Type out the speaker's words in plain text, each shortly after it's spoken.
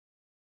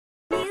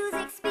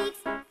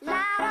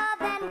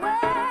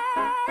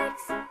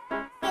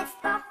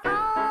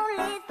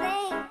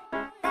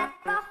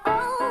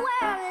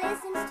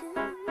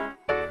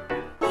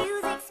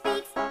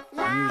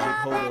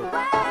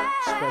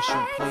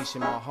place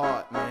in my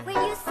heart, man.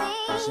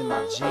 It's in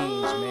my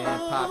genes, man.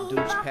 Pop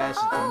Dukes pass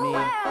it to me.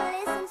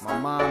 My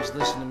mom's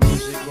listening to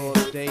music all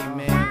day,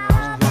 man. I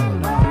was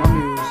growing up, my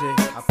music.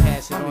 I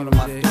pass it on to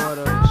my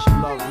daughter. She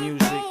loves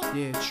music.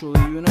 Yeah,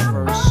 truly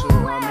universal.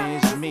 I mean,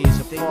 it's me. It's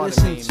a part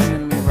of me.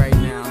 Listen to me right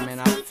now, man.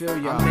 I feel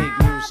y'all. I make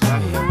music. I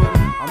hear with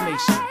me. I make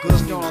some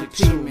good music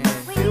too, man.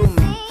 Feel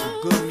me?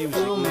 Some good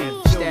music,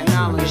 man. Staten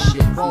Island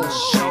shit. Ball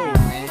show,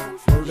 man.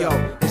 Yo,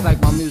 it's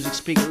like my music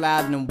speak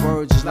louder than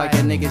words. It's like a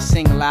nigga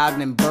sing louder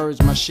than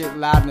birds. My shit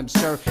loud and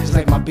absurd. It's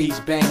like my beats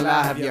bang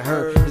loud, have you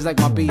heard? It's like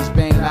my beats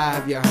bang loud,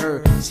 have you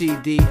heard?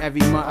 CD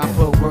every month I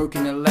put work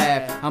in the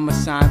lab. I'm a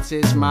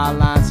scientist, my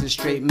lines is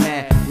straight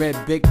mad. Red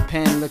big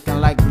pen looking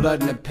like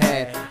blood in the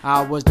pad.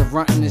 I was the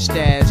runt in the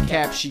stash.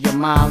 Capture your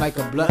mind like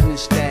a blunt in the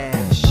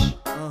stash.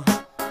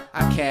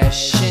 I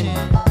cash in,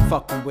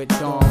 fucking with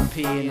Dawn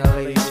P in the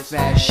latest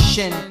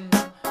fashion.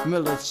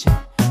 Militant.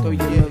 Throw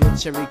your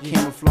military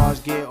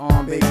camouflage gear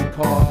on, baby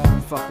paw.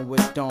 You fucking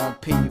with Dawn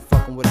P, you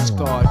fucking with a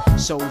scarred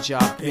soldier.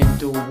 I been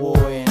through war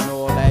and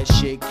all that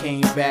shit.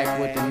 Came back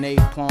with the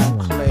napalm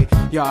clay.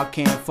 Y'all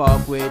can't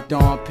fuck with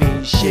Dawn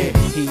P shit.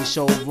 He's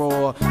so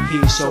raw,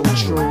 he's so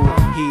true.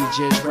 He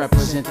just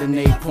represent the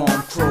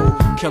napalm crew.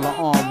 Killer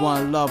on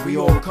one love, we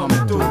all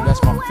coming through.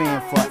 That's my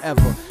fan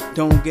forever.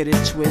 Don't get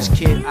it twist,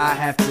 kid, I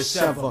have to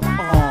sever.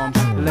 Arms,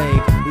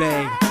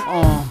 leg,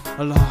 arm,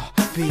 Allah.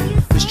 Be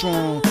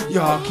strong,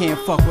 y'all can't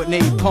fuck with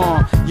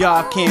napalm.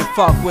 Y'all can't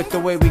fuck with the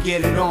way we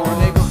get it on,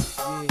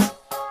 nigga. Yeah,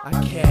 I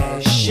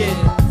cash in,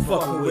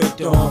 fucking with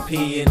Dawn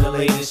P in the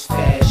latest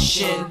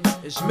fashion.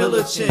 It's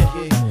militant,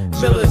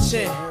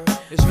 militant,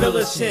 it's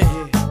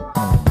militant.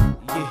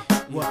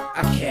 Yeah,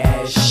 I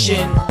cash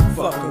in,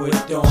 fucking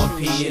with Dawn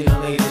P in the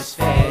latest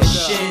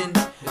fashion.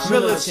 It's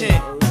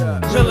militant,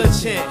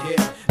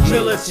 militant.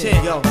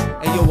 Militant, yo,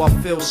 and yo, I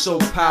feel so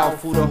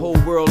powerful. The whole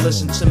world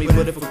listen to me,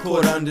 but if a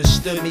quarter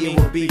understood me, it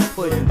would be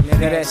pudding. Now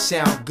that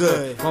sound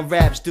good. My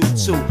raps do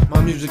too.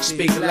 My music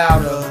speak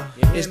louder.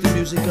 It's the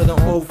music of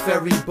the old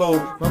ferry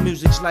boat. My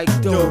music's like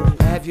dope.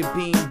 I have you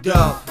beamed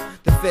up.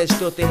 The feds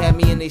thought they had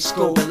me in their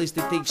scope. At least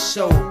they think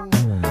so.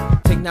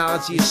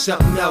 Technology is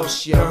something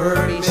else, you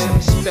heard me?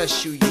 Something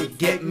special, you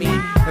get me?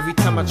 Every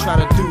time I try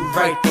to do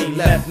right, they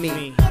left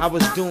me. I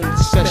was doomed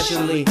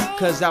especially,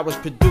 cause I was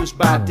produced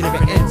by a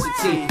different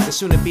entity. It's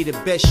soon to be the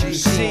best you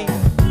see.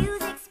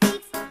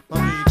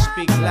 My music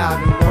speak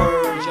loud in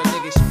words, y'all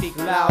niggas speak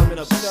loud and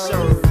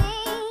absurd.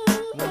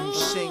 When you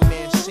sing,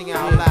 man, sing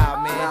out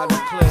loud, man. Loud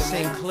and clear,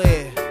 sing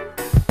clear.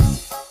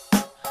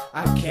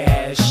 I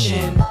cash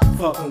in,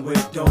 fucking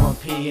with Dawn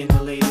P in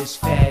the latest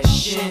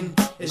fashion.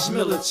 It's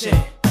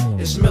militant,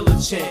 it's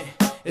militant,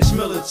 it's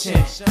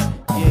militant.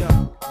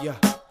 Yeah.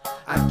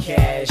 I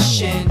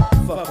cash in,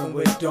 fucking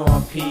with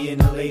Dawn P in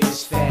the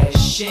latest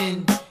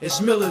fashion.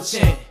 It's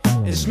militant,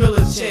 it's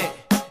militant,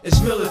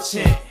 it's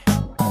militant.